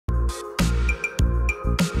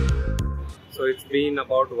So it's been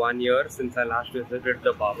about 1 year since I last visited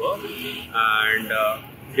the barber, and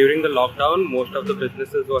during the lockdown most of the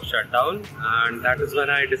businesses were shut down, and that is when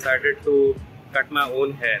I decided to cut my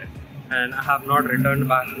own hair, and I have not returned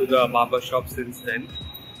back to the barber shop since then.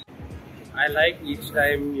 I like each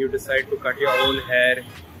time you decide to cut your own hair,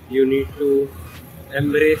 you need to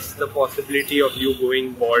embrace the possibility of you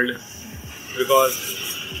going bald, because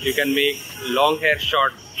you can make long hair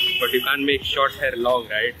short, but you can't make short hair long,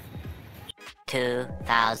 right?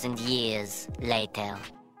 2,000 years later.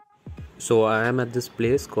 So I am at this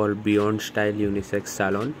place called Beyond Style Unisex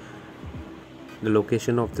Salon. The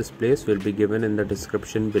location of this place will be given in the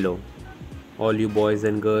description below. All you boys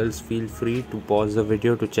and girls, feel free to pause the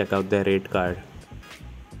video to check out their rate card.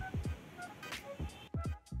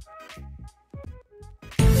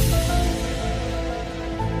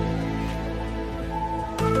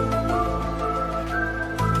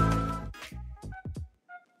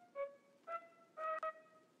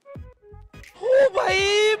 ओ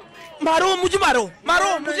भाई, मारो मुझे, मारो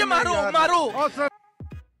मारो मुझे, मारो मारो।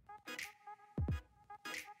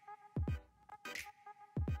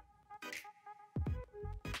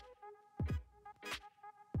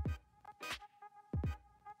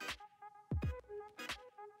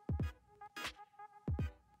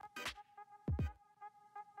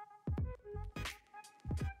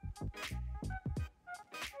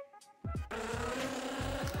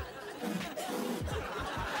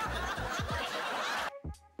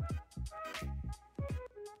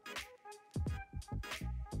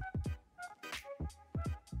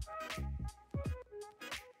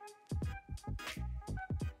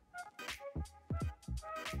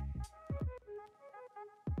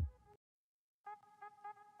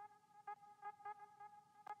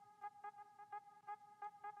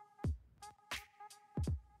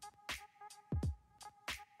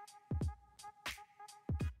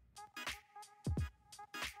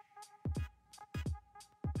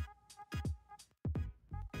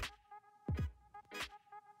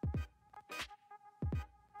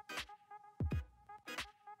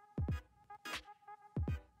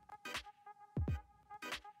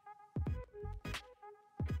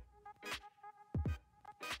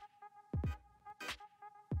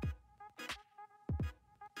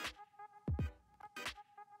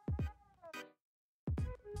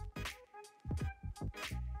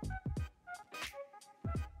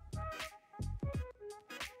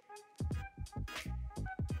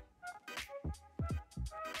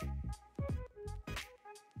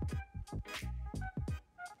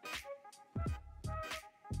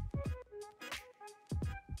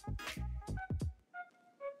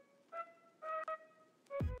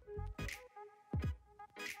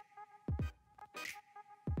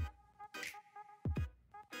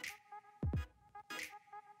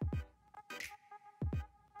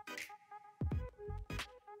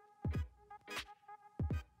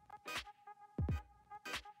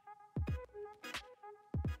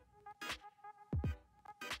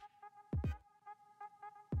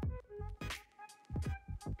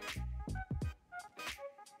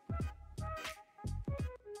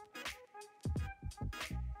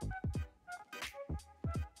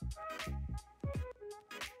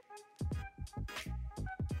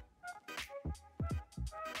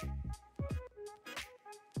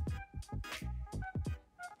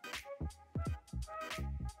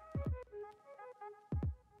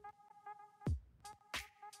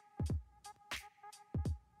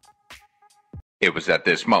 It was at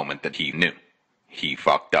this moment that he knew. He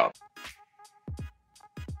fucked up.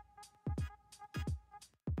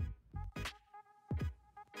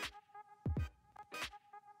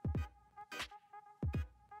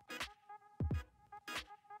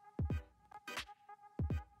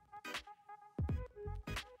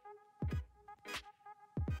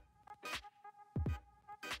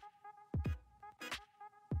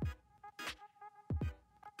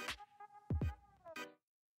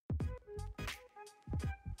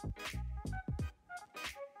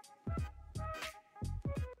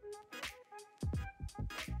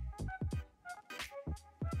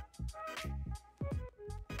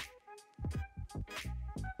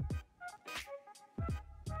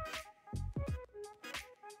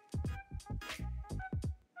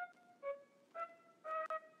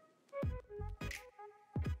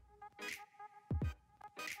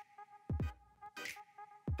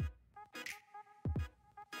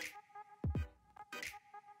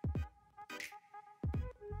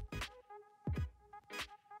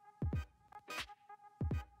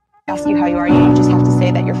 Ask you how you are, you just have to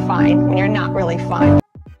say that you're fine when you're not really fine.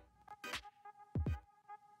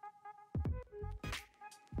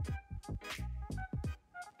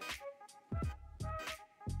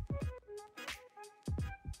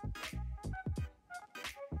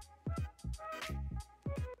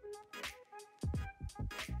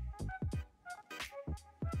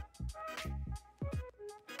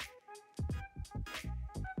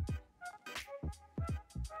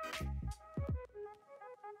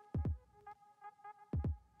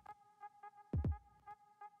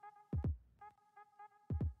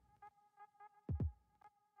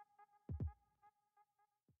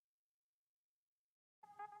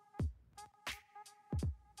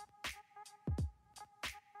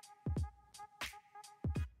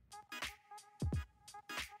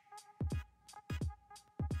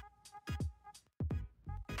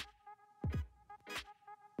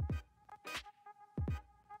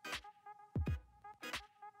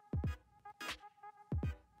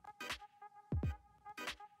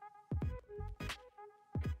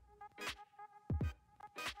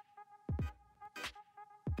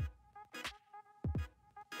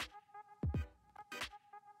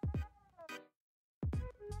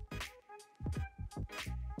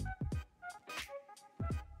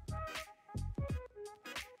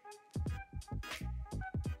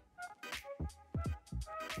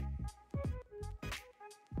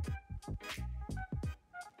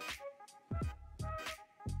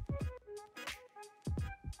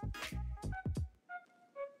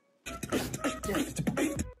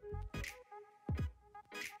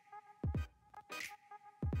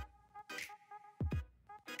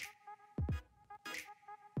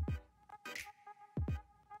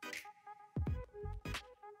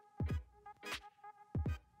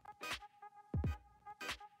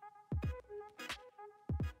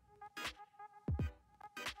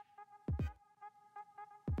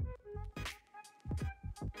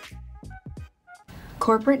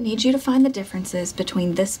 Corporate needs you to find the differences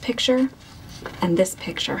between this picture and this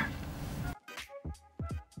picture.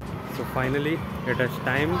 So finally, it is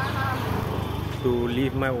time to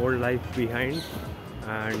leave my old life behind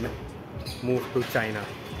and move to China.